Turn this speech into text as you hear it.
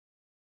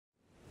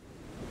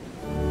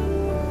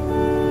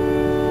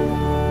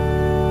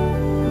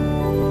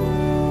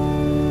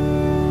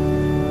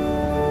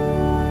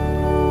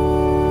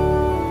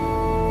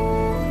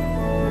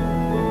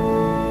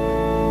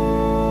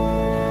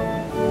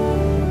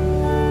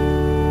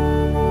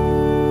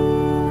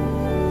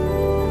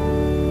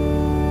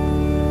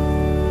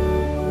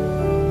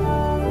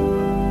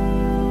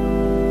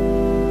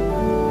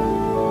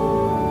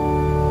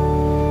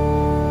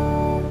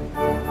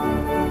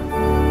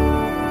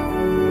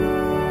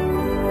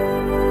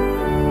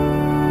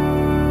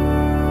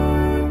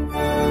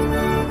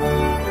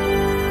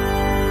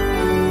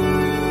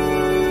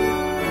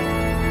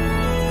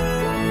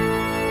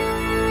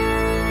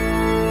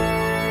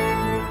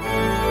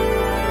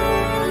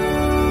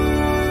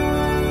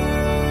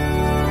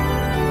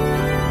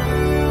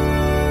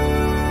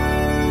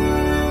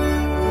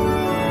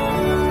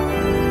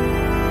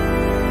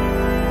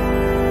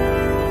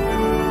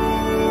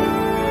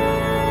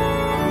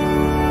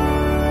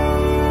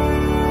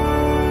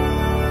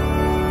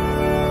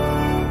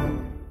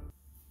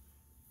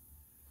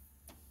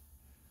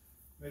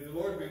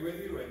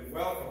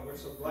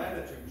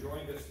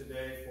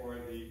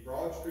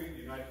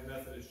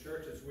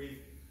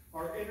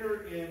are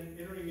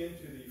entering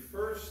into the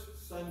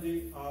first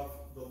Sunday of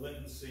the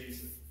Lenten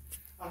season.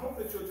 I hope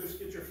that you'll just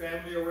get your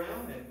family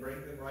around and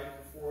bring them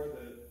right before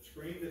the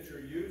screen that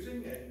you're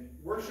using and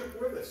worship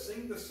with us,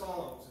 sing the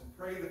songs and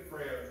pray the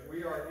prayers.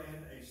 We are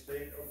in a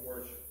state of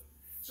worship.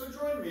 So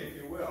join me, if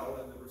you will,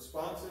 in the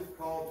responsive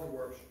call to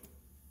worship.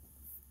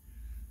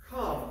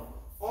 Come,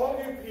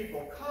 all you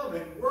people, come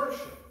and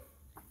worship.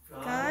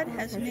 God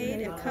has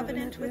made a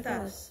covenant with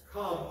us.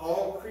 Come,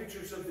 all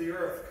creatures of the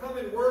earth, come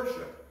and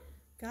worship.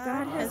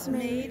 God has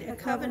made a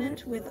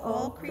covenant with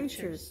all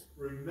creatures.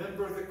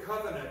 Remember the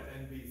covenant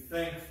and be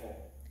thankful.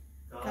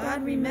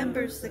 God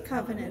remembers the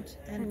covenant,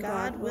 and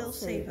God will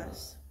save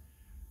us.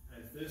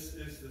 As this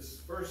is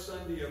this first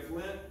Sunday of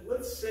Lent,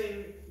 let's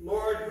sing,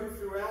 Lord, who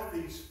throughout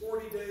these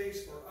 40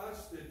 days for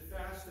us did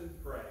fast and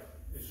pray.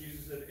 As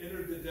Jesus had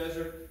entered the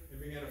desert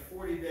and began a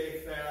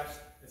 40-day fast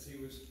as he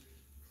was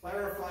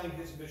clarifying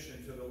his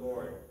mission to the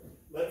Lord.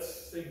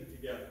 Let's sing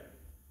together.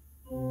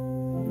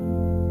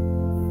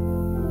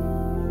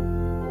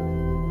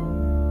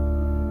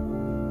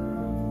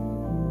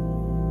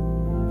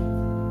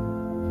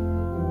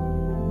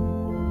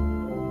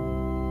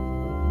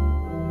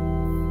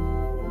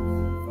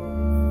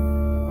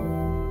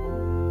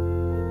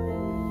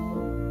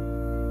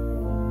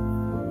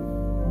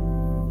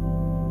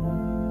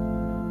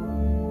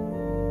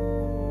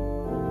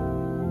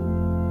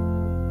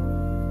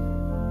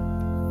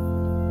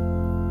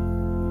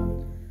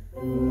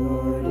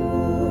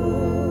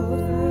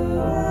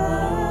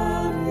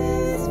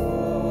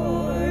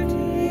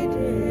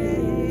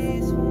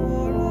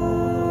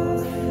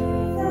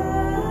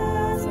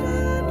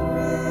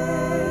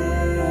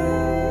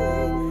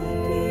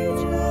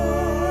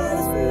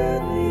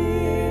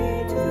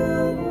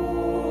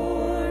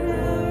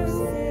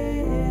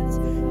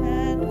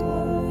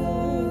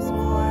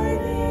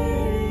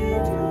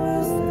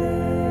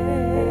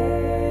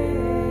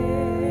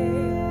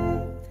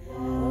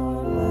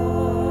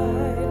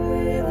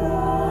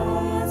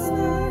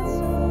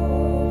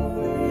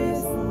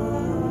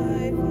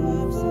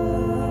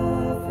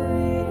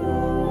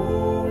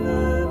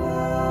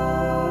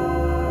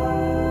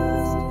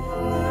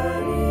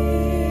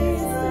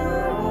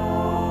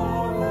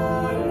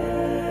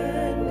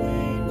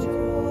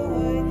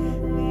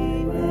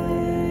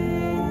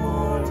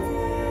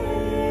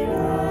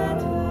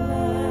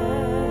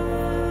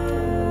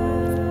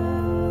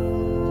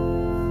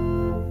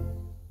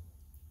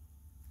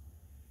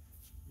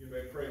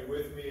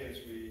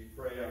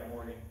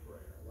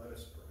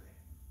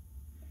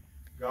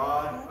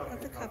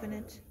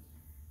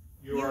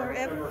 You are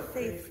ever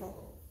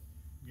faithful.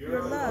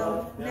 Your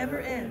love never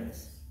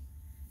ends.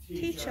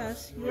 Teach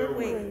us your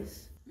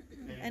ways,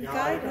 and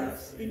guide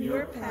us in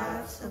your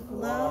paths of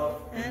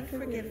love and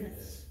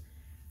forgiveness,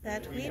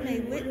 that we may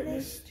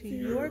witness to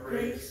your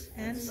grace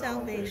and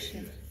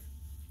salvation.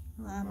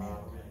 Amen.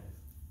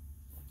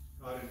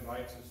 God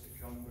invites us to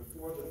come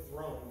before the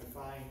throne to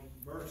find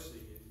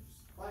mercy and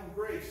find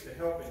grace to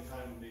help in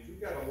time of need.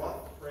 We've got a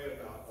lot to pray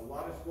about. A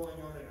lot is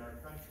going on in our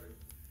country.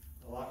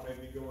 A lot may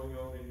be going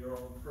on in your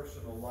own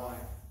personal life.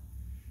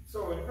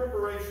 So in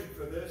preparation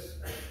for this,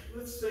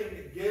 let's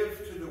sing Give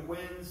to the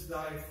Winds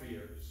Thy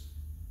Fears.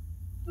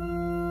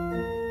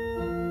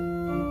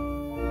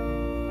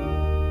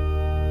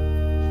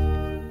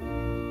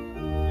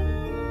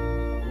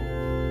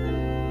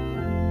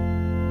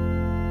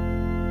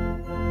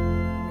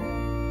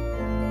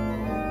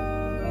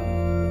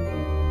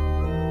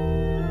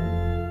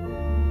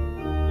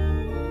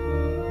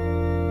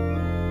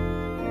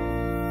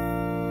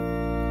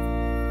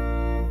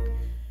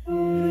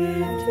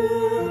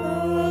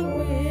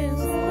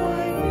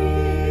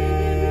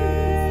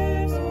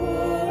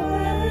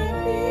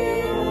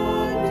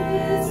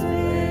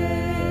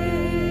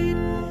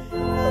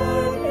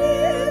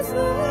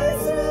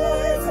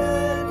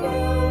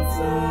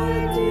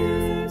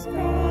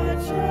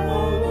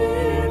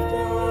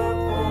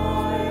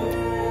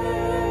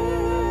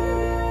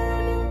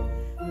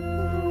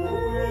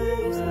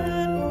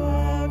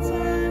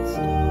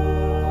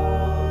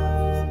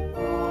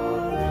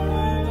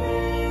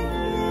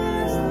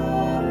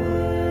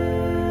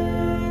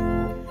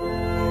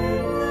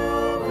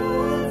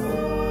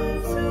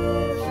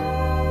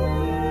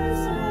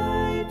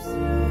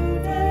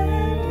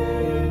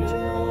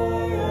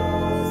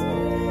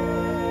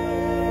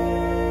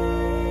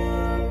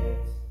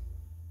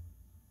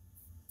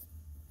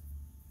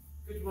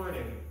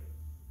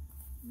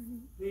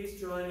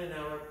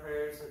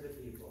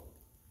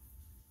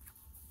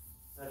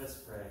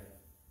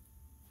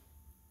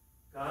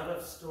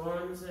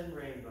 Storms and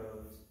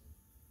rainbows,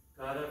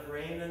 God of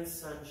rain and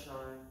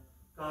sunshine,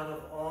 God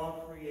of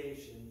all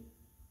creation,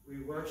 we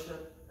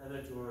worship and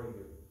adore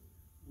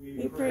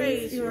you. We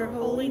praise your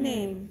holy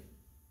name.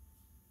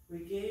 We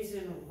gaze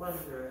in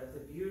wonder at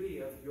the beauty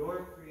of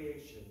your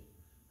creation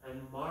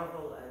and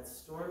marvel at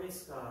stormy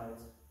skies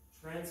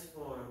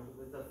transformed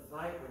with the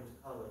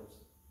vibrant colors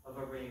of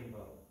a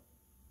rainbow.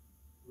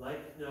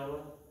 Like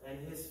Noah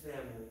and his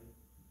family,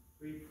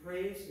 we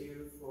praise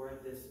you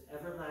for this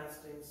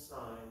everlasting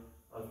sign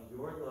of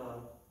your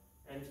love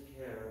and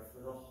care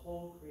for the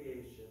whole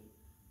creation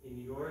in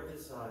your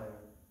desire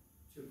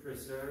to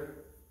preserve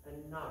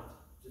and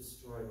not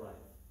destroy life.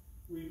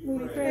 We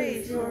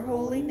praise your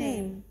holy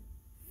name.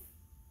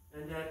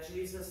 And at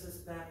Jesus'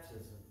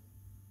 baptism,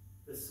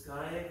 the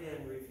sky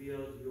again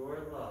revealed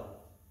your love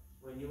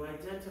when you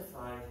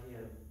identified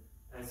him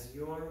as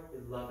your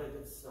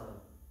beloved Son.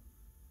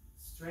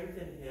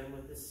 Strengthen him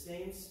with the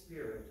same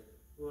Spirit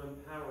who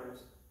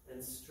empowers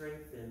and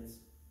strengthens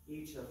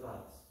each of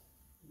us.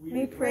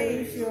 We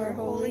praise your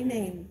holy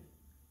name.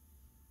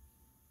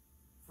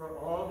 For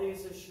all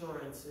these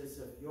assurances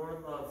of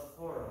your love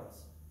for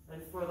us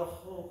and for the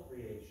whole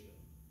creation,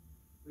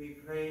 we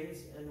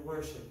praise and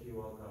worship you,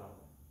 O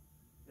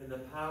God, in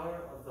the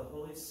power of the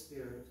Holy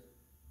Spirit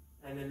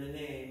and in the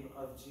name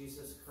of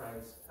Jesus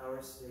Christ,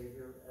 our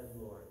Savior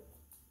and Lord.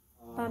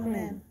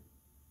 Amen.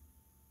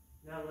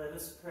 Now let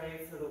us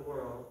pray for the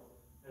world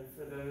and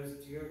for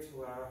those dear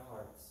to our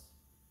hearts.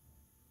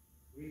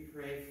 We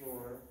pray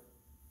for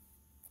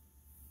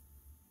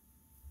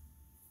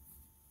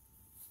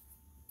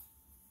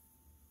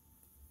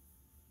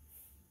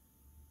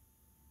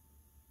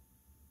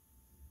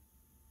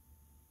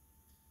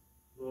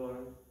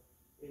Lord,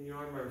 in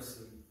your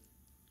mercy,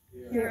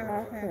 Hear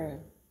our prayer.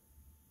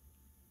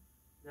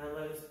 now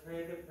let us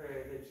pray the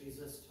prayer that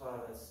Jesus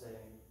taught us, saying,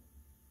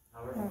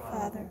 Our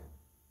Father,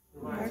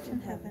 who art in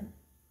heaven,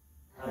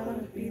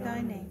 hallowed be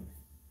thy name.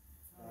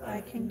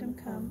 Thy kingdom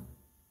come,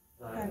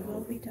 thy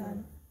will be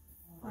done,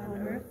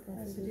 on earth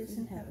as it is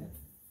in heaven.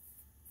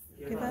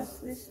 Give us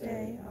this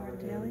day our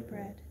daily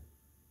bread,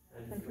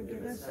 and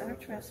forgive us our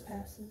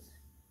trespasses,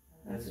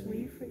 as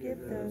we forgive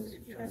those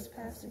who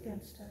trespass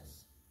against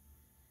us.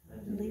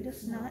 And lead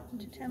us not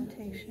into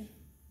temptation,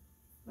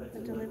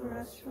 but deliver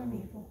us from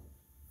evil.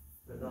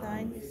 For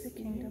thine is the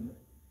kingdom,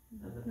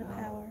 and the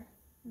power,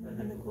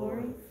 and the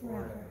glory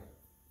forever.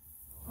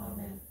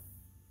 Amen.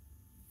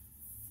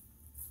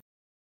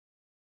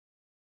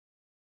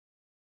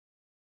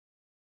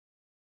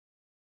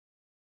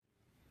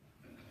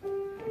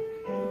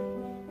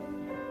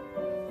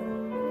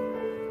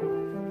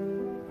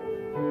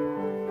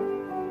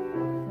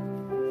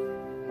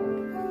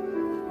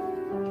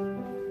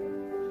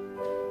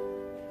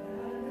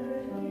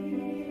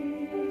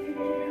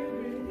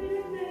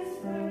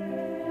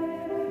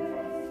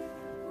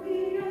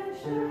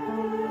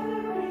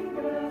 Sharing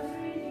God's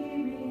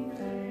redeeming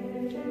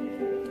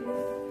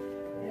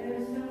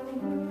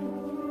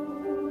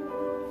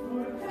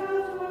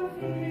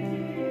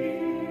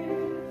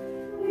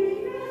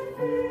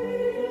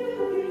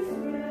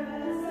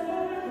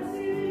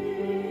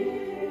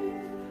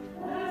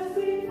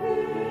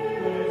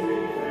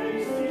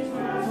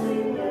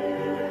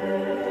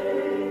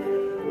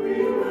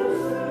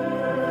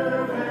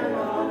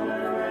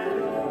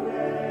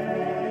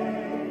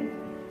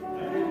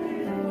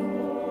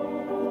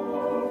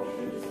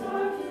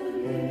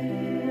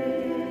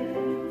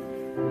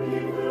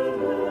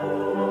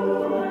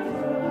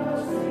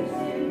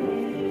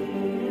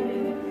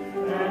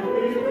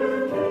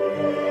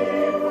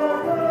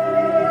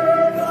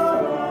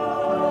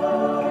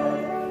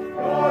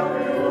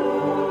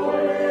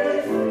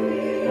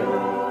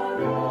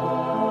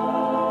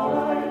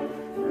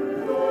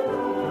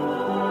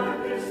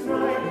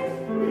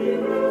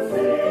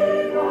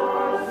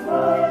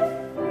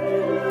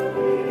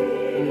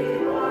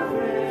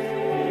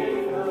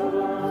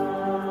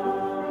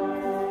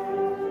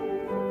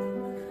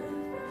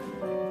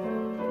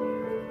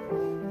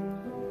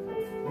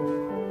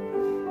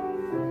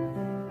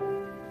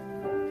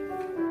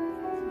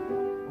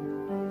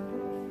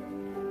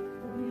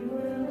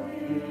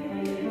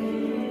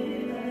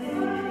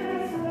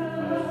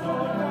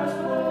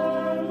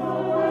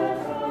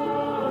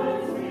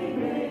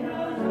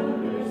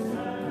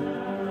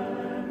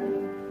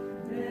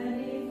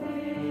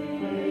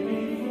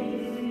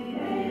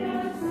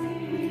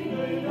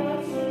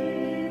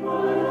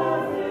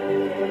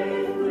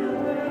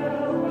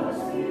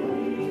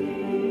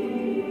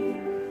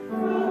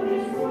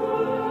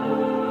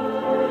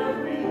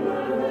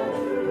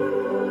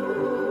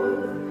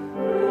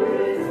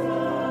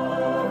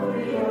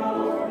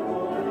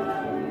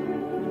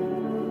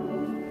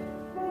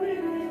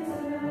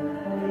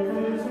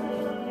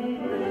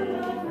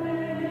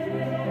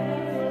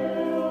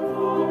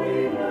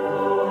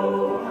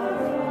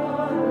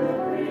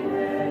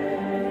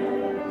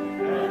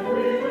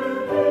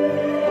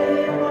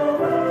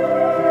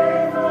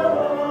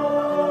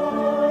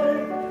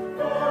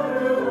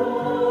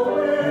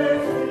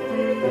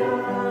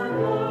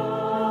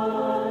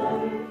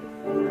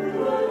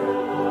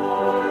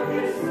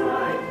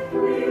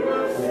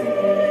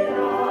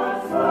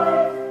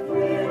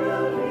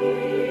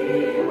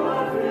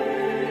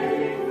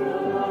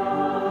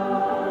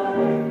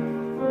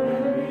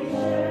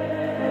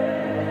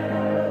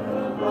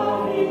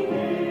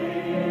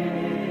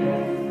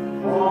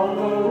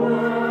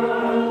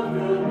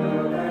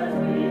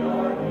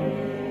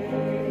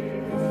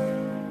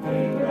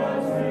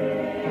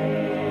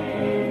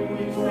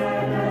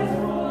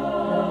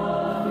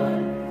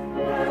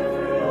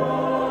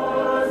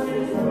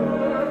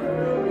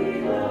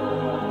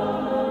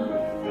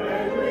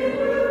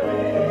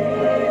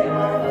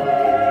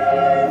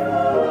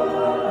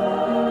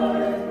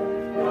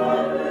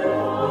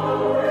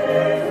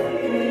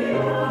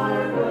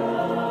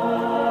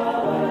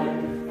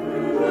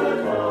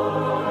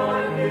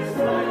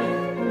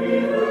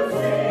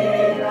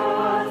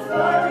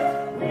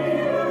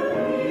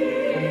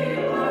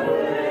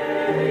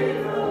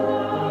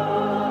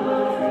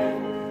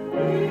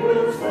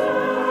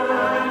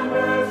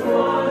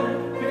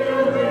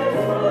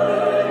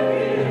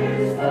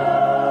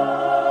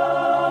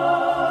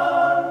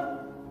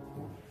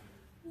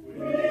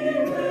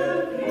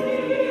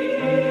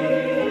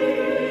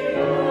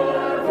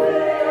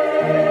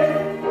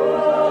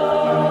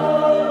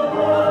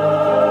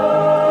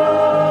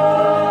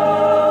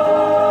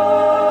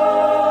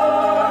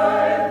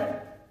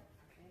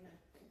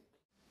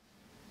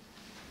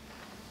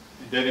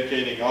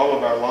dedicating all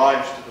of our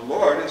lives to the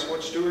Lord is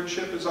what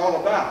stewardship is all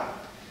about.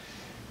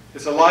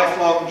 It's a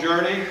lifelong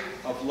journey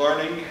of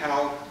learning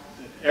how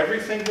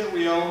everything that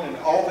we own and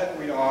all that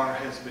we are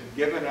has been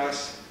given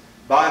us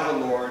by the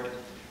Lord,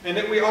 and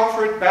that we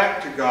offer it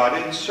back to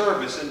God in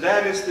service, and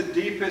that is the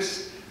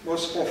deepest,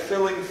 most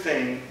fulfilling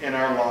thing in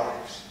our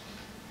lives.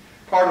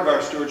 Part of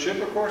our stewardship,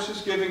 of course,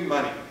 is giving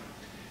money.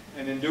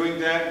 And in doing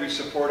that, we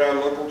support our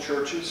local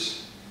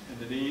churches and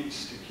the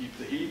needs to keep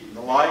the heat and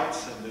the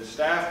lights and the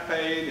staff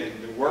paid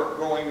and the work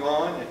going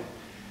on and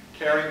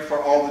caring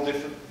for all the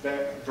different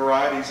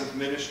varieties of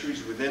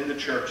ministries within the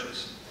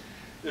churches.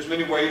 There's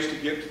many ways to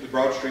give to the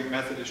Broad Street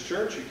Methodist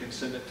Church. You can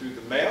send it through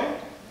the mail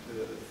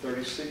to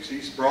 36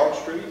 East Broad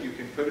Street. You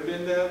can put it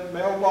in the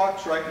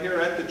mailbox right here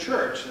at the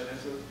church. It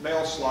has a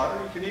mail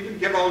slot. You can even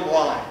give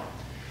online.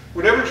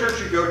 Whatever church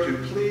you go to,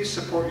 please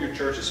support your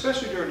church,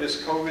 especially during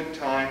this COVID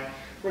time,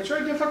 where it's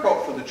very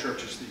difficult for the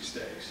churches these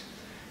days.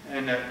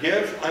 And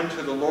give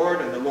unto the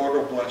Lord, and the Lord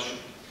will bless you.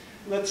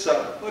 Let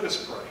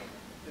us pray,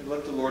 and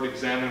let the Lord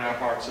examine our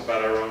hearts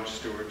about our own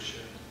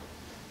stewardship.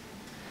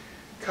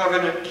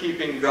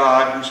 Covenant-keeping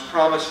God, whose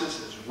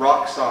promises is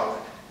rock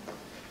solid,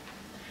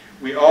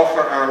 we offer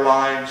our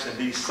lives and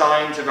these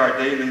signs of our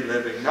daily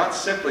living, not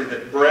simply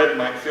that bread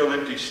might fill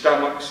empty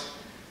stomachs,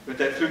 but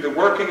that through the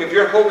working of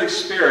your Holy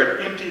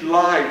Spirit, empty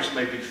lives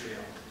may be filled.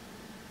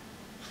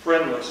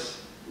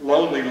 Friendless,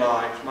 lonely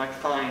lives might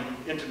find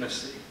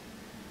intimacy,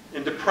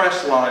 and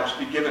depressed lives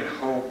be given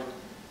hope.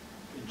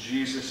 In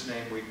Jesus'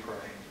 name we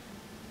pray.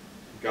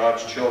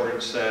 God's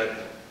children said,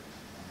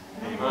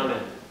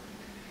 Amen.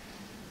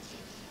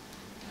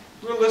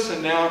 We'll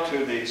listen now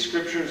to the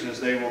scriptures as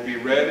they will be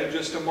read in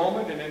just a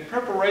moment. And in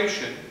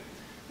preparation,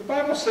 the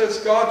Bible says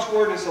God's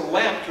word is a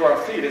lamp to our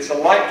feet. It's a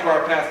light to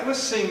our path. Let's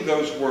sing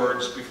those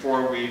words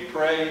before we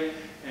pray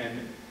and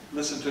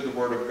listen to the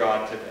word of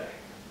God today.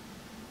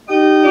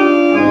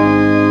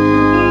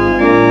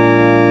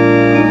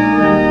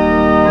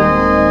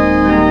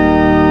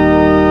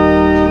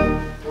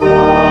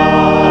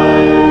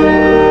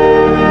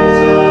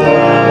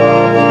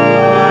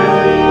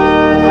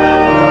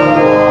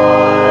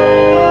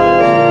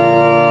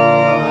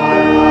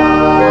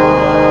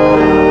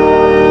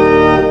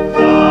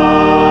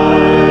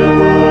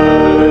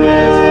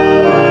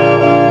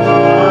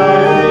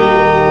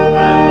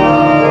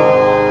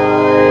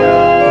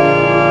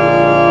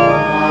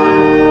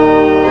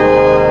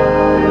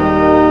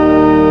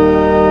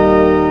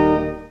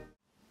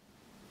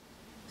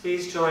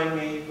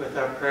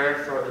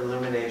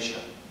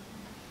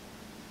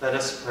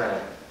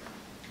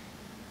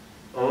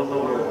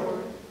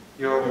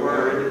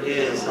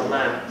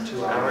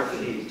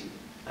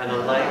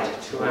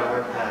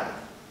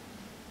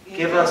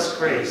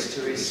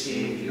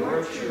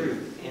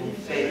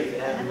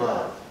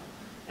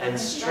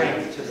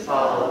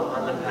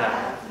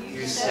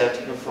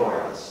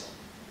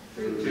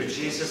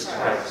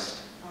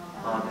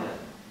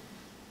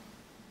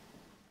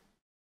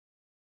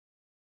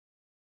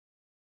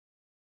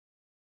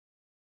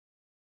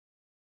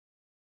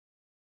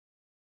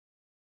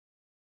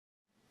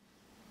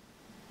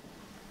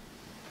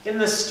 In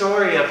the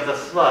story of the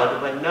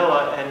flood, when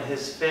Noah and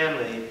his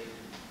family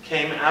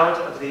came out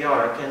of the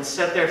ark and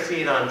set their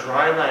feet on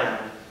dry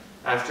land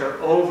after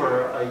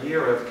over a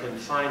year of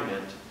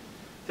confinement,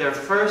 their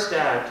first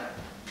act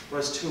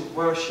was to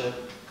worship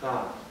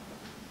God.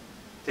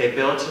 They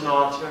built an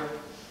altar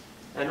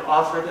and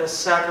offered a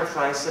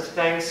sacrifice of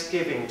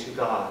thanksgiving to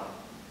God.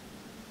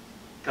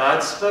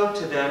 God spoke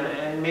to them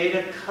and made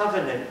a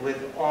covenant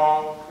with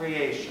all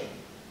creation.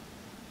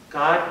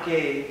 God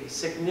gave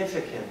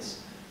significance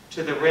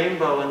to the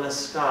rainbow in the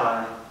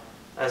sky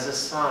as a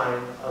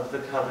sign of the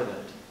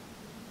covenant.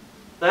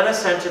 Let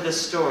us enter the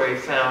story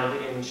found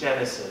in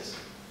Genesis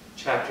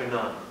chapter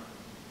 9.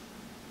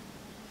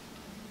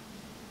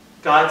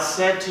 God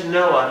said to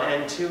Noah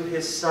and to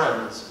his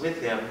sons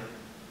with him,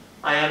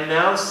 I am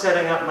now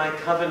setting up my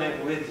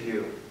covenant with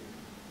you,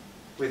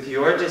 with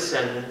your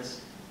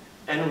descendants,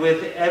 and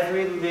with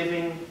every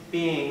living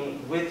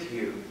being with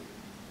you,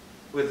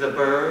 with the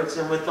birds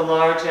and with the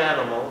large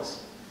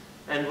animals,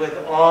 and with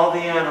all the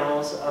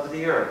animals of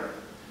the earth,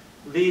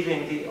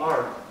 leaving the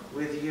ark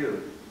with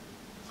you.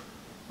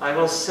 I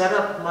will set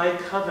up my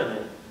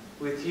covenant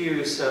with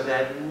you so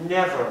that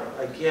never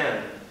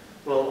again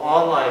will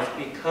all life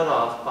be cut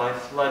off by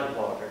flood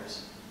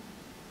waters.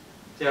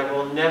 There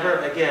will never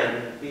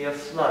again be a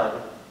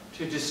flood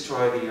to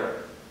destroy the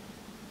earth.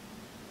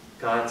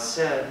 God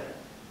said,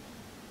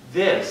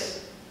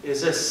 this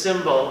is a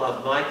symbol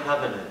of my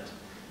covenant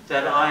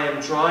that I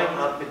am drawing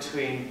up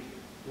between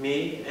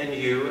me and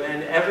you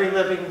and every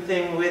living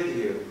thing with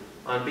you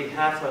on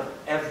behalf of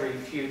every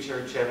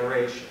future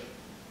generation.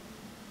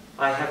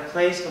 I have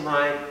placed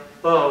my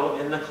bow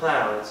in the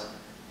clouds,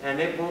 and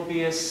it will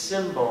be a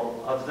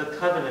symbol of the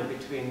covenant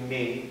between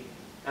me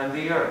and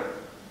the earth.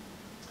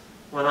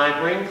 When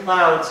I bring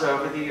clouds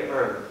over the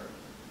earth,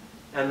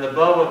 and the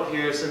bow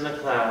appears in the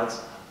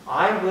clouds,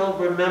 I will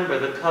remember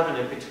the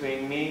covenant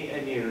between me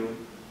and you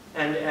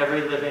and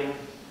every living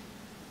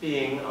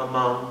being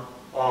among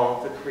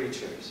all the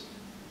creatures.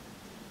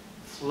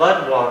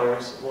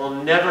 Floodwaters will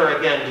never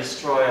again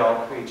destroy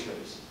all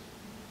creatures.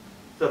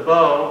 The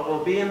bow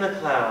will be in the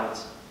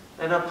clouds,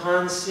 and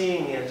upon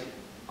seeing it,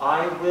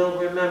 I will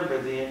remember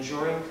the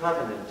enduring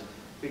covenant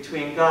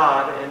between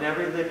God and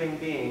every living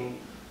being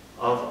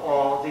of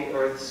all the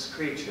earth's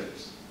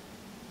creatures.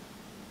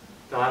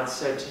 God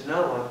said to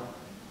Noah,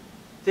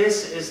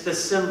 "This is the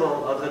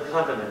symbol of the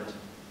covenant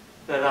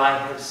that I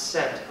have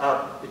set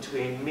up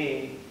between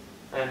me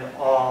and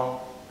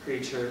all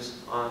creatures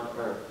on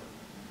earth."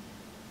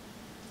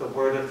 The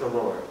word of the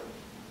Lord.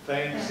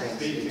 Thanks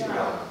be to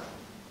God.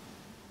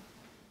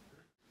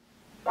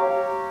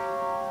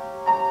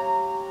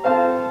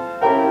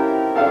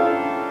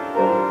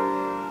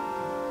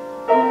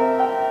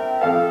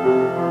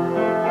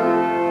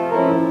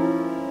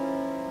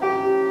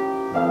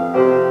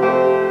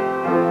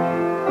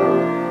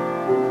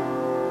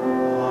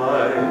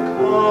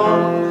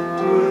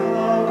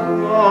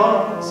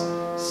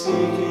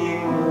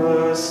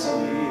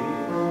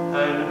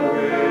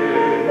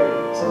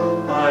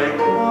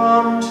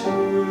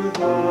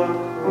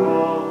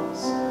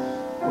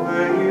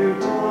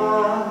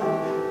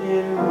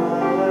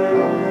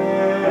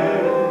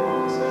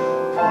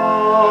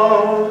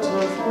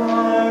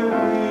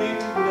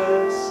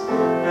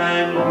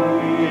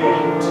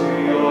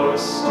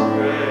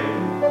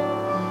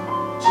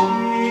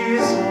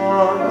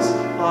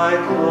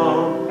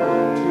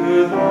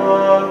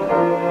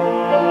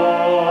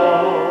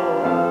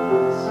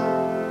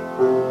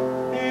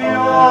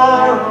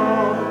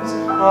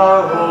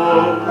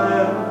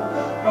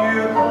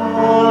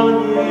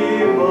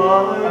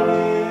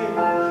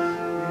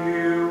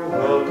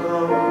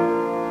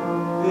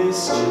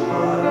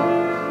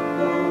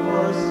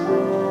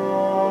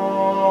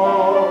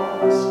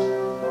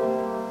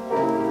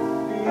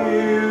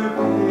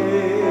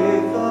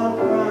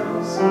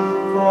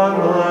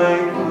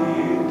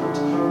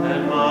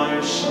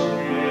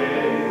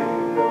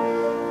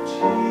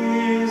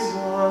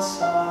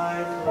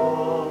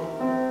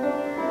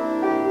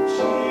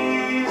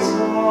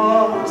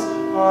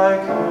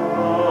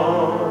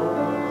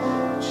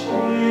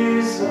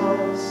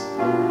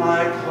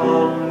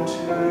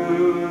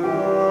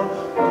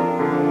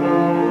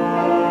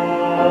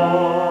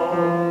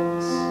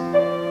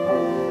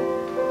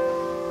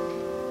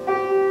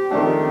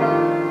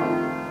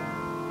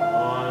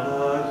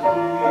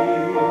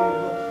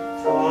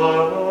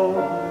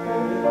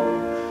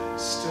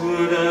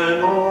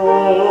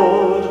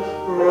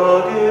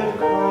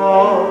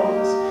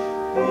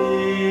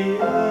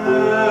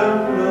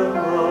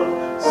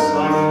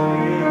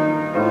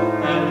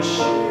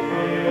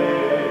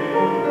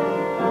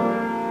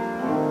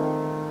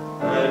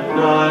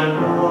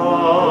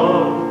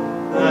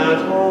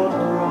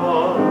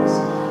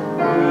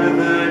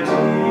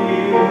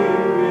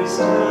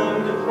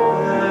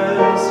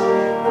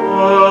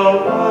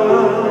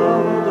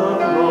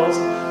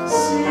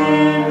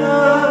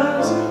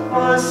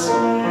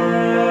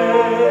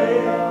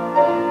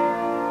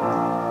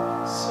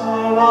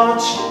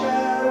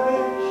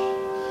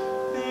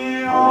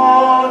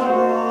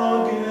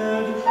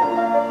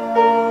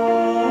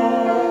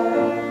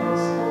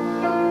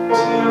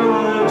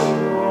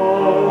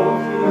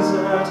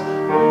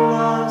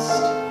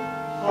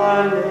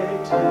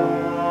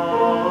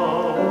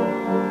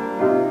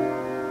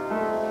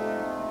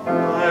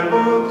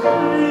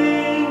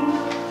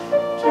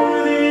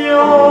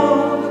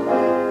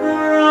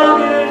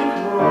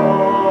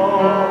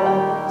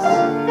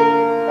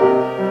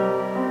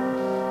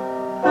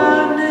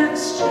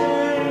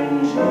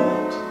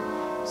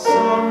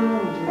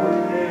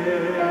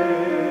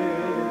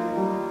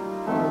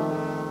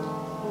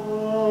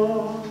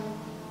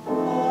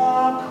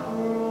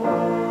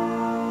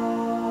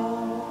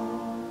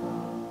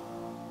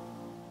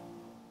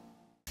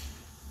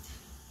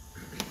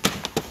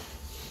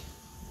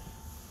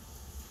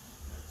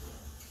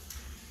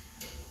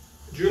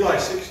 July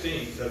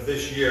 16th of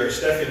this year,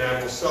 Steffi and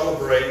I will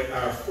celebrate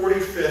our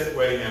 45th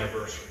wedding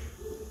anniversary.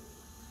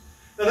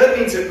 Now that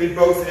means that we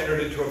both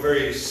entered into a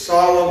very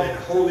solemn and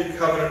holy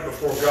covenant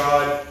before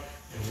God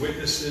and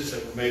witnesses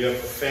that were made up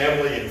of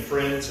family and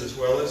friends, as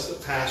well as the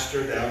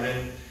pastor down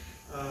in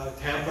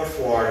Tampa,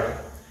 Florida,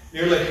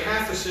 nearly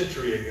half a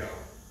century ago.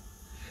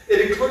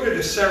 It included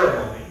a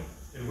ceremony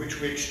in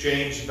which we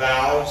exchanged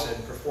vows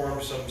and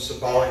performed some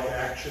symbolic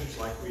actions,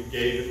 like we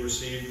gave and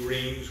received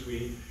rings,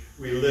 we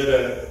lit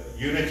a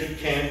unity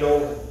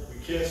candle, and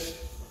we kissed,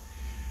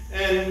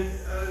 and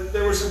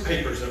there were some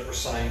papers that were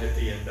signed at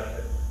the end of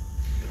it.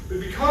 But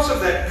because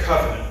of that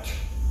covenant,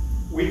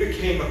 we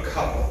became a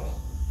couple,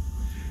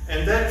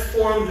 and that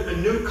formed a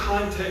new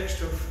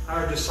context of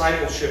our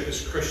discipleship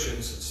as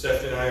Christians.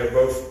 Stephanie and I are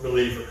both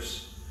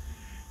believers.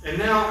 And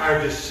now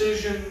our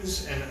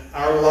decisions and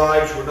our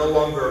lives were no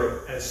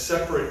longer as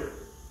separate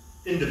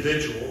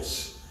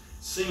individuals,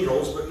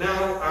 singles, but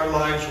now our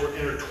lives were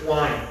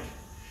intertwined.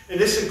 And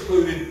this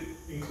included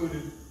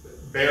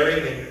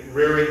bearing and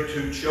rearing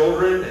 2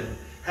 children and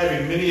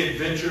having many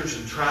adventures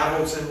and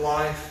travels in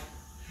life.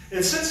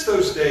 And since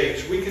those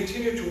days, we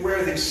continue to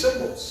wear these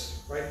symbols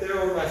right there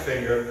on my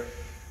finger,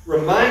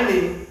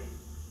 reminding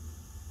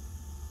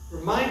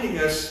reminding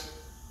us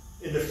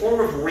in the form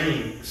of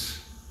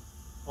rings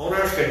on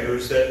our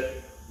fingers that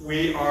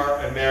we are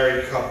a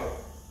married couple.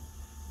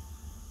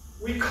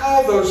 We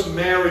call those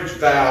marriage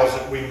vows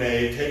that we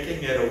made,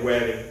 taking at a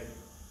wedding,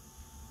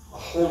 a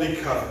holy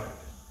covenant.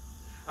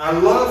 Our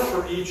love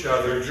for each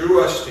other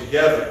drew us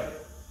together,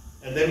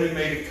 and then we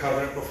made a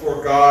covenant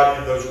before God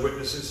and those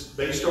witnesses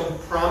based on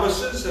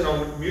promises and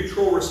on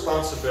mutual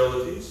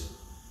responsibilities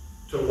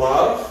to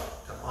love,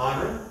 to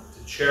honor,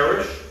 to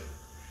cherish,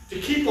 to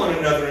keep one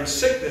another in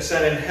sickness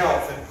and in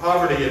health, in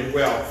poverty and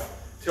wealth,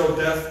 till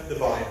death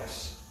divide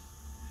us.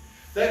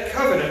 That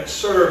covenant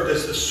served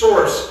as the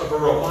source of a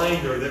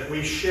reminder that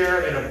we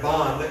share in a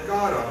bond that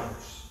God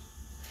honors.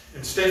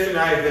 And Steph and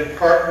I have been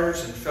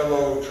partners and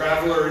fellow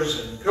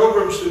travelers and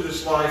pilgrims through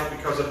this life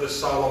because of this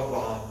solemn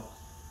bond,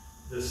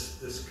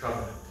 this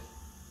covenant.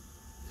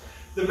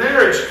 The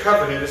marriage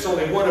covenant is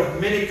only one of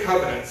many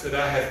covenants that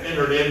I have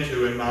entered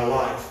into in my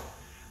life.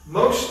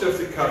 Most of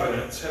the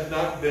covenants have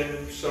not been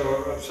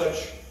of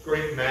such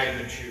great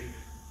magnitude.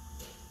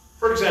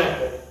 For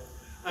example,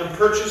 I'm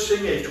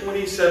purchasing a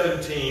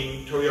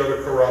 2017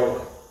 Toyota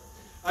Corolla.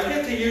 I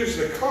get to use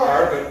the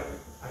car, but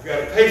I've got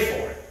to pay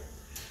for it.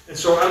 And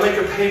so I make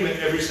a payment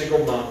every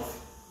single month.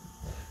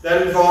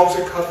 That involves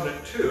a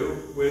covenant,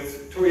 too,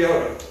 with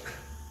Toyota.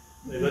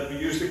 They let me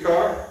use the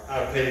car,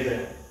 I pay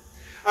them.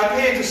 I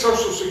pay into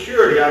Social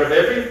Security out of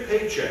every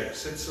paycheck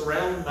since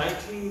around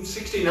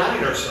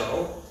 1969 or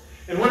so.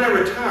 And when I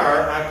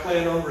retire, I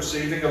plan on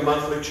receiving a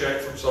monthly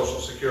check from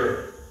Social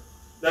Security.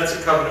 That's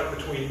a covenant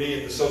between me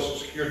and the Social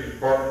Security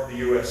Department of the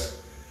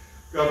U.S.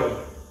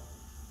 government.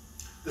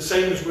 The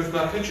same is with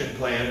my pension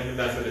plan in the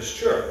Methodist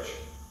Church.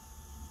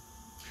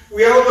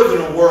 We all live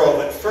in a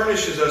world that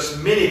furnishes us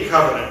many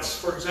covenants.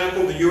 For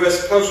example, the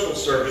U.S. Postal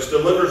Service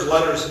delivers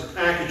letters and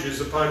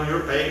packages upon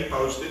your paying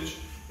postage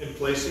and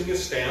placing a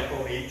stamp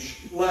on each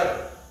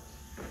letter.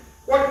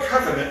 What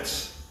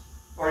covenants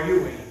are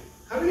you in?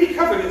 How many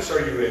covenants are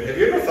you in? Have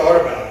you ever thought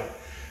about it?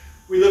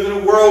 We live in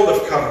a world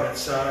of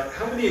covenants.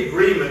 How many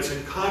agreements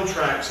and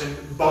contracts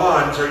and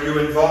bonds are you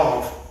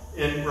involved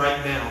in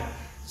right now?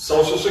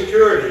 Social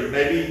Security,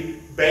 maybe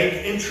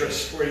bank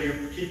interest where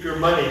you keep your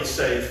money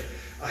safe,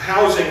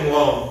 housing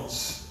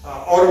loans,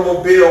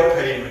 automobile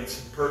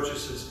payments and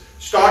purchases,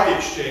 stock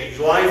exchange,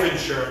 life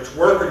insurance,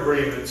 work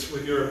agreements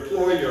with your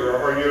employer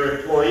or your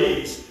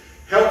employees,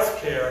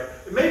 health care,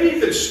 and maybe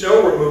even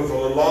snow removal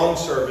or lawn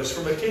service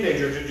from a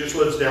teenager who just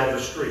lives down the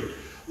street.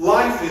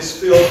 Life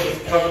is filled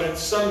with covenants,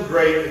 some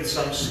great and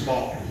some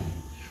small.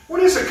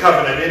 What is a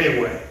covenant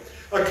anyway?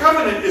 A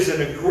covenant is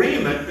an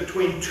agreement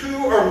between two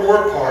or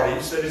more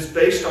parties that is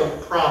based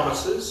on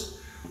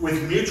promises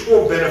with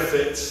mutual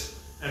benefits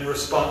and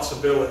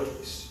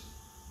responsibilities.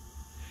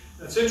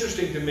 It's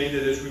interesting to me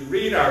that as we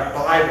read our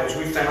Bibles,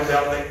 we find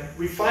out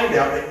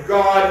that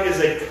God is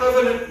a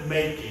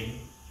covenant-making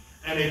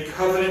and a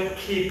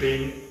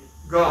covenant-keeping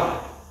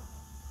God.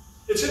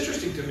 It's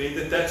interesting to me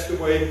that that's the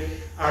way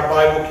our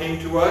Bible came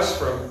to us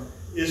from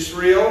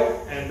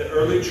Israel and the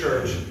early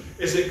church,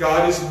 is that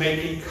God is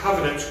making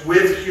covenants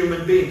with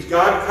human beings.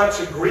 God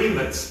cuts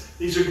agreements.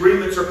 These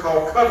agreements are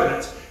called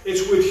covenants.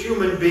 It's with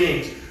human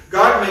beings.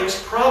 God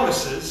makes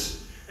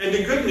promises, and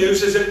the good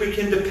news is that we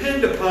can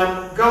depend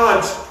upon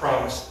God's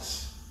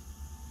promises.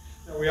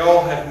 Now, we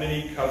all have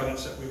many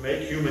covenants that we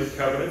make, human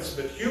covenants,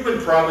 but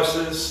human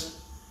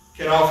promises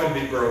can often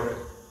be broken.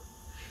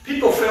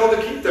 People fail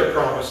to keep their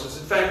promises.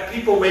 In fact,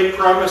 people make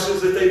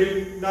promises that they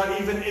do not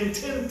even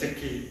intend to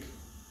keep.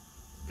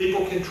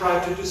 People can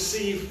try to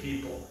deceive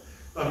people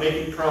by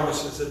making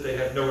promises that they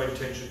have no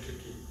intention to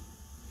keep.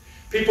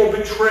 People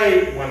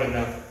betray one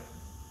another.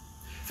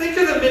 Think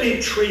of the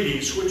many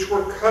treaties which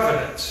were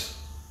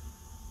covenants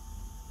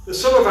that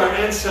some of our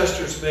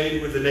ancestors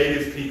made with the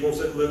native peoples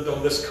that lived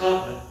on this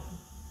continent.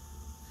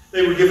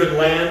 They were given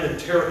land and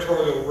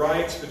territorial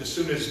rights, but as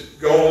soon as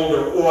gold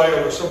or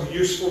oil or some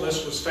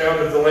usefulness was found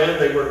of the land,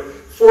 they were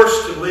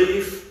forced to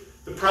leave.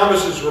 The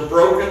promises were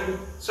broken.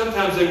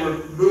 Sometimes they were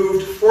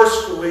moved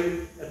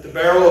forcefully at the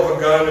barrel of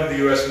a gun of the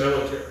U.S.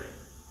 military.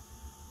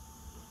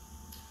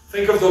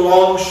 Think of the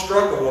long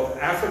struggle of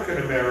African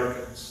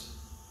Americans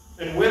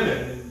and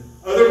women and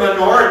other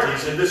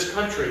minorities in this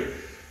country.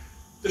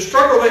 The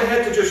struggle they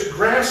had to just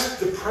grasp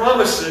the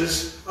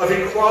promises of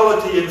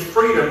equality and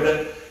freedom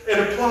that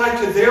apply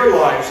to their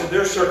lives and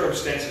their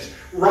circumstances.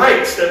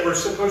 Rights that were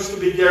supposed to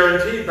be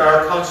guaranteed by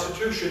our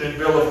Constitution and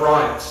Bill of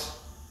Rights.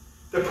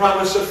 The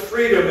promise of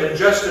freedom and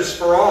justice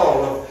for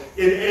all, of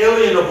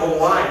inalienable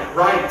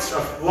rights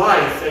of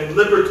life and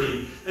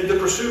liberty, and the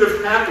pursuit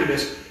of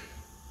happiness.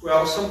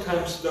 Well,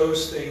 sometimes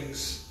those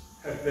things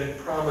have been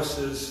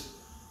promises,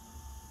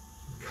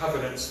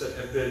 covenants that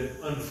have been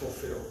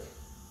unfulfilled.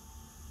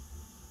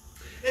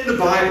 In the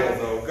Bible,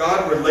 though,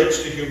 God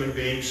relates to human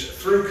beings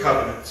through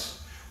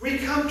covenants. We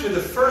come to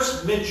the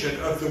first mention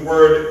of the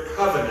word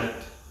covenant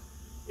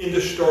in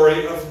the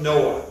story of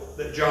Noah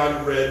that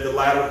John read, the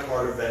latter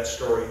part of that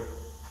story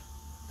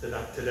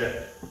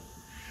today.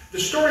 The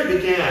story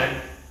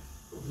began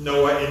with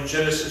Noah in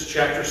Genesis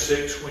chapter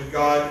 6 when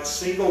God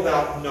singled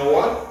out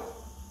Noah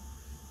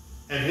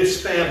and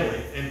his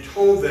family and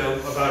told them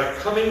about a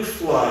coming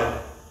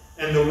flood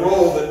and the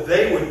role that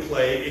they would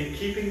play in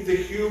keeping the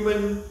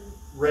human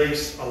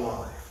race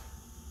alive.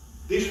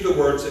 These are the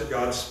words that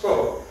God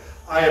spoke.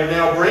 I am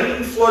now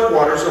bringing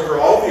floodwaters over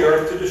all the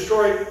earth to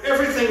destroy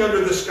everything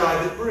under the sky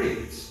that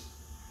breathes.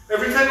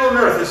 Everything on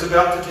earth is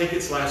about to take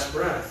its last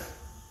breath.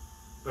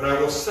 But I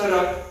will set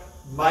up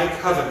my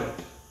covenant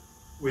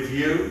with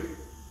you,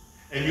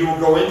 and you will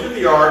go into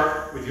the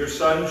ark with your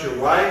sons, your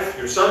wife,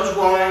 your sons'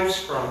 wives,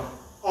 from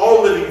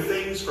all living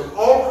things, from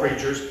all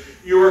creatures.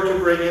 You are to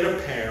bring in a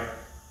pair,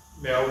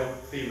 male and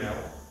female,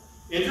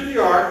 into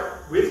the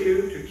ark with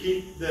you to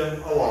keep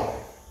them alive.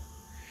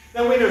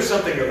 Now we know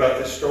something about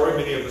this story.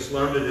 Many of us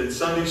learned it in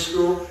Sunday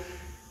school.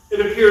 It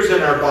appears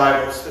in our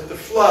Bibles that the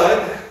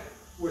flood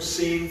was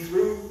seen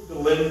through the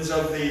lens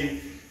of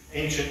the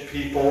ancient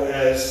people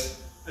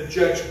as a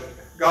judgment,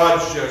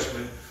 God's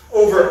judgment,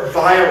 over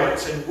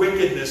violence and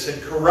wickedness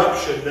and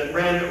corruption that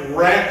ran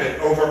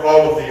rampant over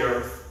all of the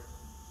earth.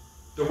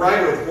 The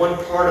writer of one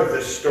part of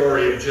this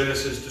story of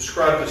Genesis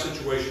described the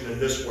situation in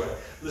this way.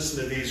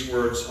 Listen to these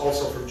words,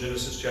 also from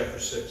Genesis chapter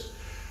 6.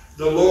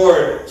 The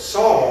Lord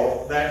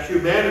saw that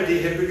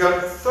humanity had become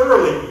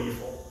thoroughly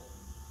evil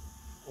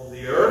on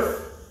the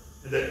earth,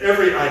 and that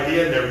every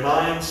idea in their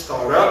minds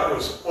thought up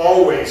was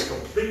always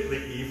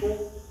completely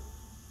evil.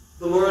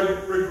 The Lord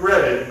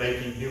regretted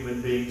making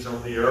human beings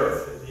on the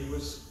earth, and he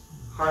was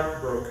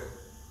heartbroken.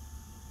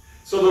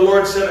 So the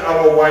Lord said,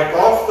 I will wipe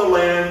off of the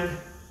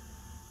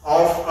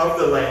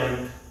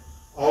land,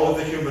 all of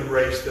the human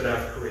race that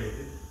I've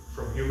created,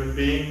 from human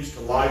beings to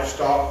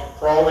livestock to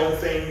crawling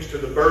things to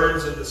the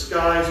birds in the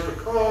skies,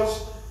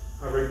 because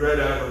I regret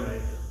I ever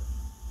made them.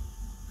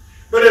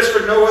 But as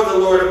for Noah, the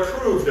Lord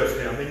approved of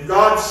him. In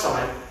God's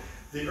sight,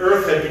 the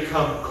earth had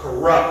become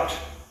corrupt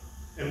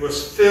and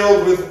was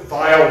filled with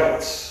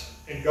violence.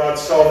 And God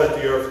saw that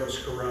the earth was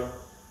corrupt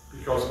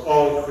because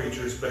all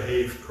creatures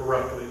behaved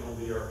corruptly on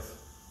the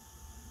earth.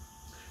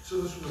 So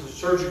this was a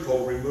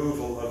surgical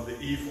removal of the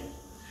evil.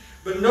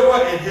 But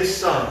Noah and his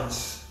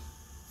sons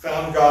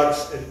found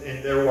God's,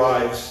 and their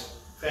wives,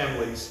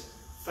 families,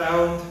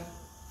 found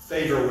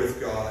favor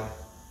with God.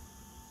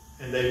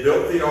 And they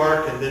built the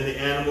ark, and then the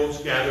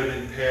animals gathered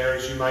in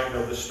pairs. You might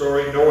know the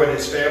story. Noah and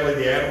his family,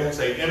 the animals,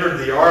 they entered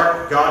the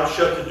ark. God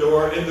shut the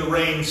door, and the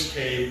rains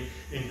came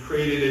and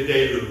created a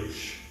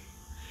deluge.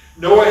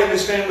 Noah and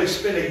his family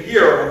spent a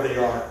year on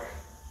the ark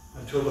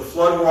until the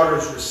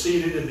floodwaters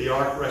receded and the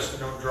ark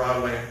rested on dry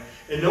land.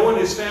 And Noah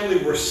and his family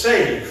were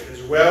saved,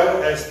 as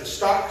well as the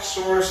stock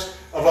source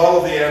of all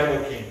of the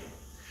animal kingdom.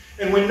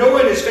 And when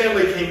Noah and his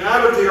family came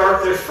out of the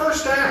ark, their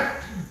first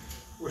act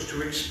was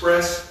to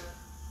express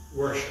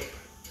worship,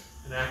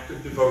 an act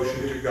of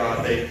devotion to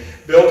God. They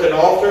built an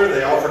altar,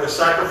 they offered a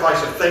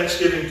sacrifice of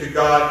thanksgiving to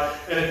God,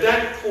 and at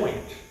that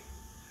point,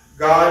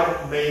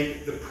 God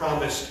made the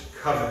promised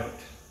covenant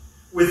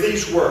with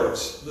these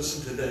words.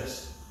 Listen to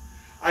this.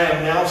 I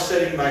am now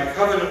setting my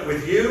covenant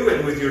with you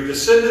and with your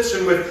descendants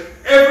and with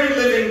every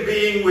living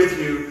being with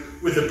you,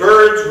 with the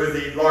birds, with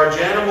the large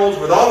animals,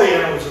 with all the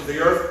animals of the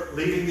earth,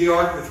 leaving the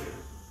ark with you.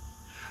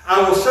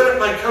 I will set up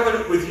my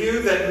covenant with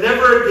you that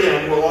never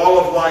again will all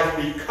of life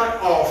be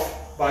cut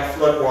off by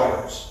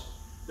floodwaters.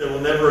 There will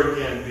never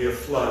again be a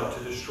flood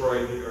to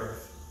destroy the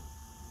earth.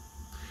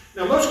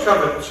 Now, most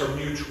covenants are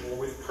mutual,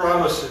 with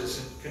promises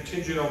and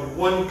contingent on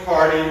one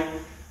party,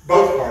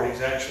 both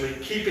parties actually,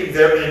 keeping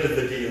their end of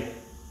the deal.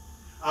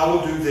 I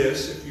will do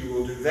this if you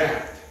will do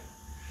that.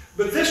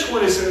 But this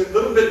one is a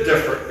little bit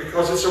different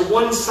because it's a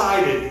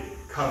one-sided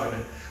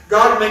covenant.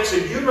 God makes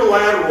a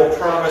unilateral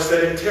promise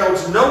that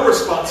entails no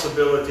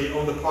responsibility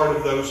on the part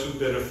of those who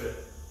benefit.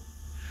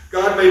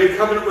 God made a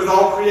covenant with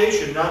all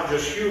creation, not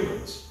just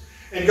humans.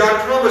 And God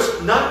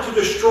promised not to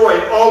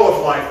destroy all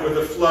of life with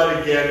a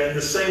flood again in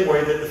the same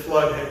way that the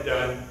flood had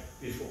done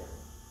before.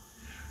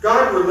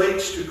 God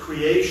relates to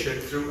creation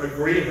through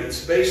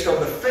agreements based on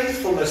the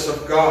faithfulness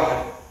of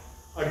God,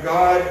 a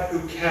God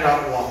who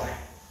cannot lie.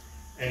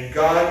 And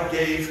God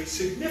gave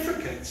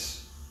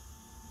significance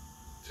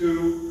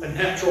to a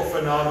natural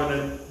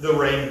phenomenon, the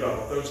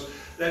rainbow.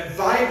 That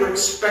vibrant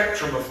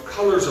spectrum of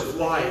colors of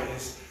light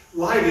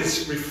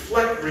is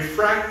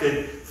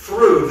refracted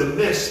through the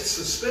mist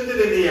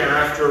suspended in the air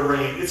after a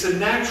rain. It's a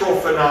natural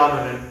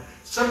phenomenon,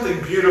 something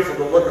beautiful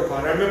to look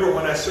upon. I remember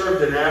when I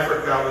served in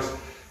Africa, I was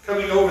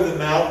coming over the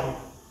mountain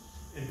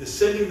and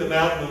descending the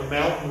mountain on a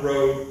mountain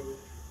road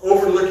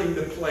overlooking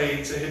the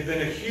plains. It had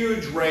been a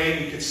huge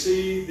rain. You could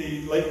see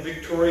the Lake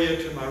Victoria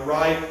to my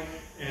right,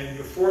 and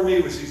before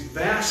me was these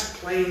vast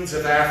plains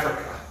of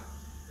Africa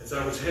as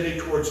I was heading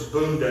towards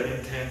Bunda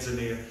in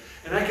Tanzania.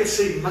 And I could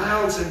see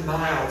miles and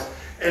miles,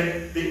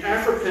 and the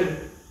African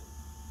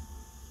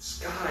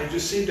sky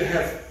just seemed to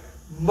have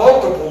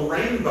multiple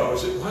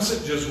rainbows. It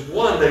wasn't just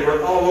one. They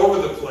were all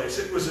over the place.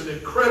 It was an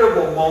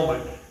incredible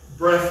moment,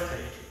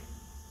 breathtaking.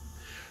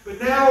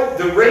 But now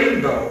the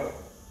rainbow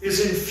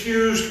is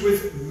infused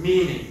with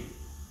meaning.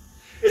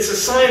 It's a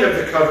sign of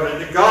the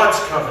covenant, God's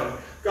covenant.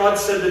 God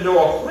said to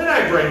Noah, when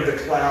I bring the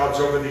clouds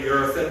over the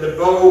earth and the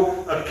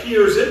bow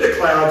appears in the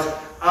clouds,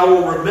 I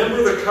will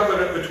remember the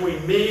covenant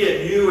between me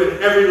and you and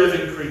every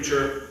living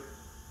creature,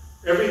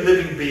 every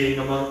living being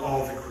among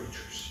all the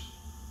creatures.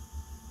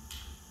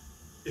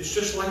 It's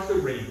just like the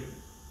ring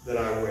that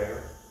I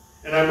wear.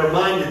 And I'm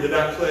reminded that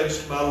I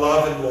pledged my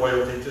love and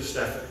loyalty to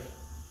Stephanie.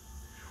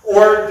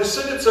 Or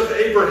descendants of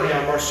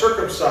Abraham are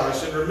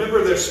circumcised and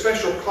remember their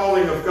special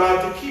calling of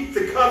God to keep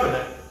the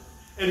covenant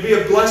and be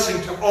a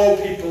blessing to all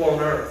people on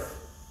earth.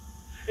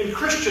 And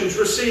Christians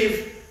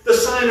receive the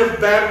sign of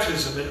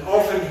baptism and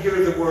often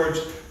hear the words,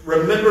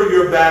 remember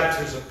your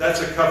baptism.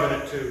 That's a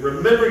covenant too.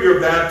 Remember your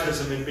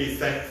baptism and be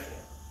thankful.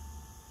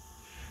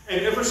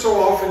 And ever so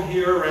often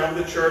here around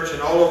the church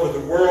and all over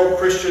the world,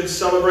 Christians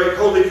celebrate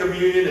Holy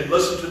Communion and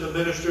listen to the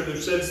minister who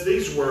says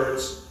these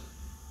words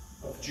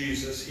of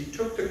Jesus. He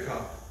took the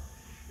cup,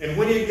 and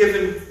when he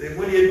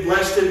had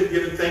blessed it and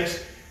given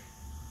thanks,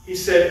 he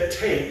said,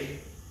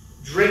 take,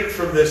 drink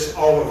from this,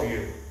 all of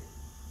you.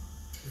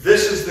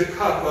 This is the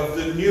cup of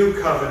the new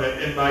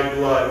covenant in my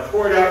blood,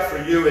 poured out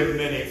for you and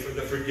many for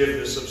the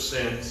forgiveness of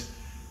sins.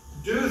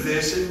 Do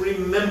this in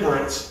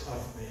remembrance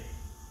of me.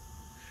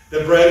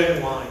 The bread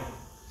and wine,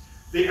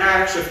 the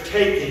acts of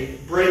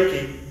taking,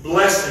 breaking,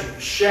 blessing,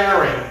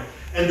 sharing,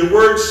 and the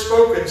words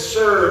spoken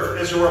serve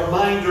as a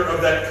reminder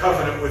of that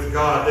covenant with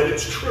God, that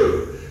it's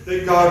true,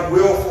 that God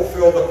will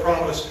fulfill the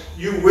promise.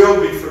 You will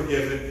be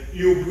forgiven.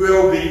 You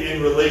will be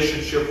in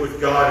relationship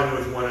with God and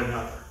with one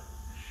another.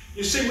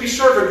 You see, we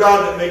serve a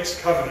God that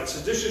makes covenants,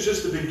 and this is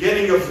just the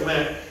beginning of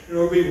Lent, and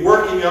we'll be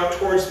working up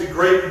towards the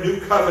great new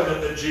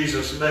covenant that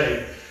Jesus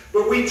made.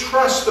 But we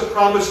trust the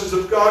promises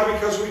of God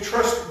because we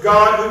trust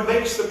God who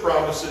makes the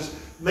promises,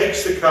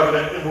 makes the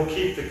covenant, and will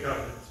keep the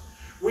covenant.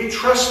 We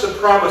trust the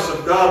promise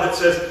of God that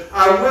says,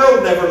 I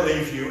will never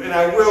leave you, and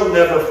I will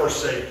never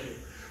forsake you.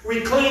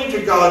 We cling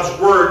to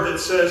God's word that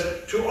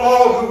says, to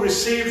all who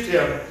received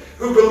him,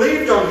 who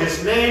believed on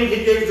his name,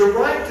 he gave the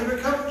right to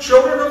become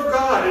children of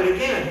God. And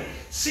again,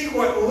 see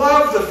what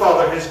love the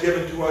Father has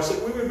given to us,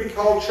 that we would be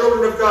called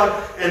children of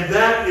God, and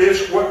that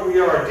is what we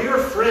are. Dear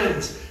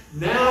friends,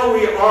 now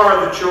we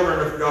are the children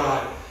of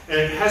God, and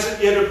it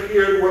hasn't yet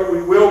appeared what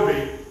we will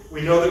be.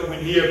 We know that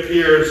when he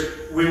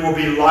appears, we will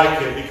be like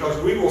him,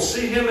 because we will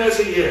see him as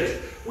he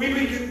is. We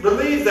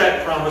believe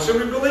that promise, and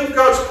we believe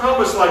God's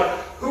promise like,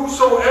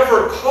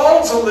 whosoever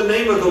calls on the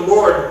name of the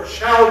Lord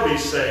shall be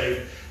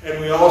saved. And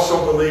we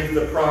also believe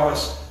the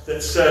promise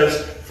that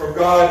says, for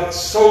God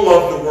so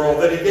loved the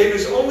world that he gave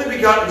his only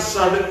begotten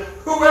Son, that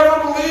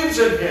whoever believes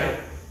in him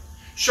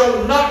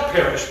shall not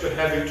perish but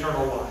have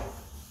eternal life.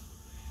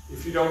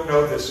 If you don't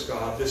know this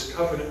God, this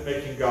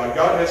covenant-making God,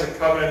 God has a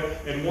covenant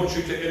and wants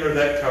you to enter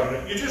that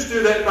covenant. You just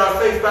do that by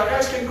faith, by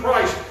asking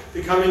Christ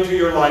to come into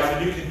your life,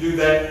 and you can do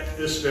that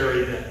this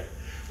very day.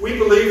 We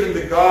believe in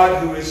the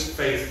God who is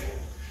faithful.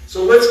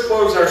 So let's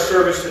close our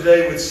service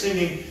today with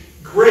singing,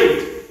 Great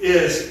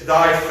is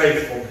Thy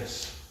Faithfulness.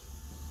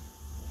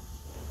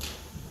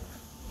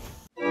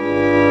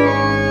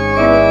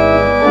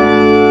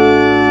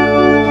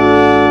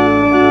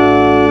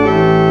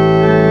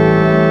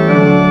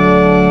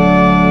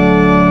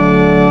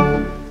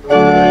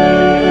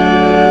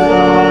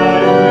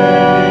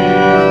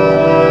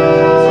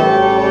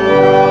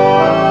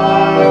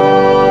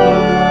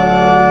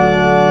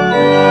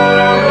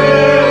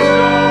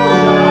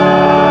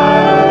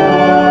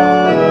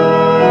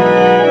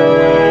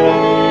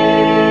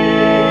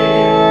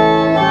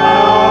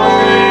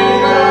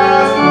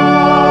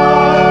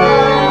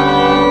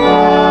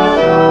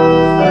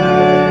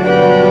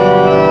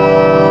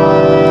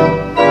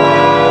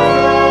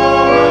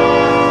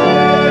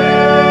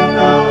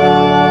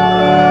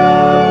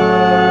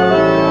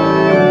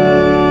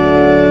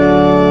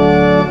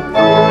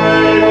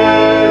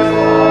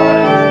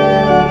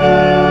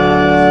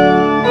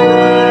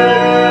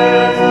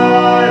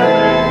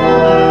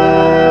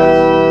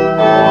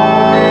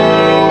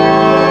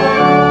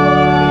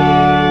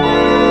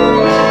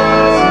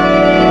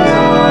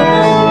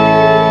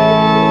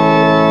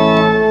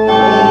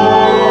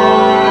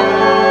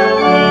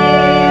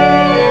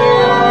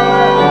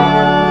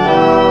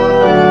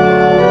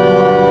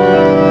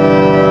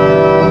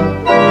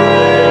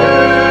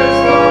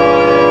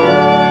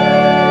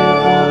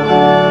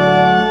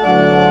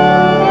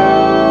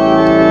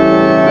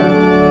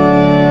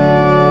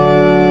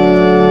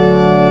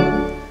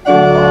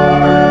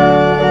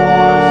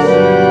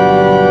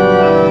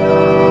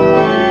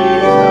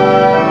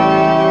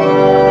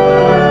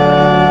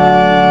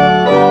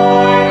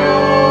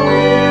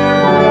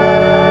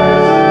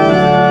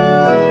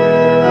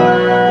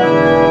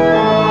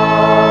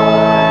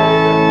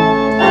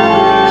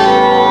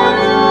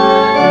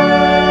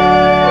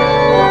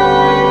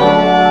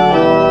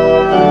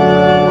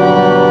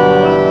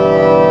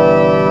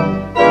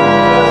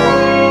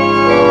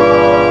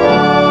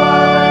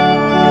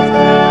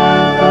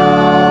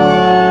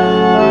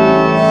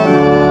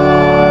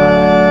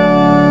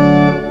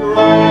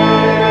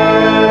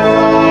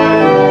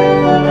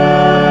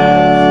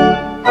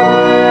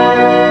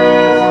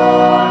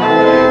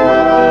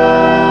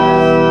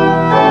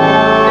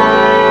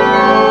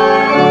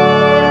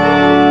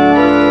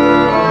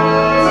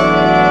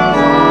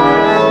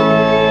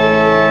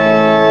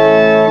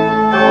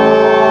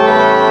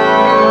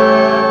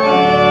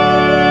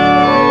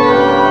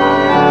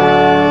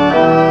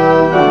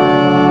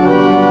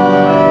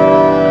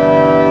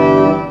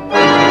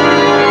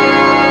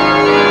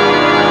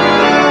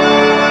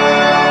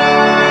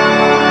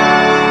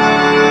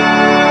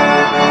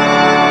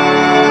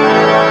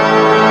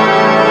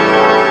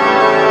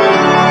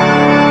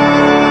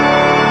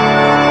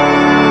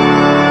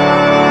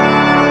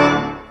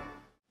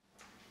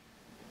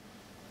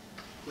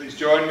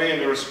 join me in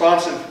the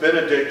responsive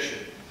benediction.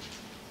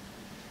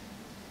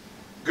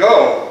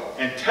 Go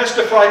and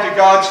testify to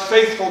God's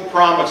faithful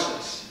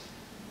promises.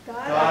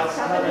 God's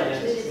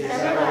covenant is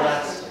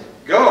everlasting.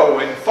 Go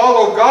and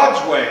follow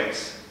God's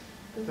ways.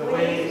 The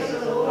ways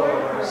of the Lord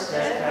are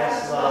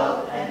steadfast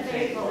love and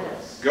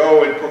faithfulness.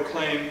 Go and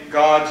proclaim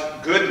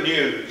God's good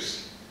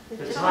news.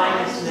 The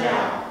time is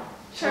now.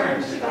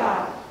 Turn to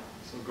God.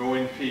 So go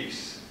in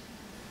peace.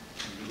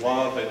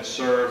 Love and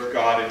serve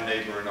God and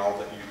neighbor in all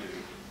that you do.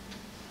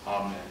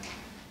 Amen.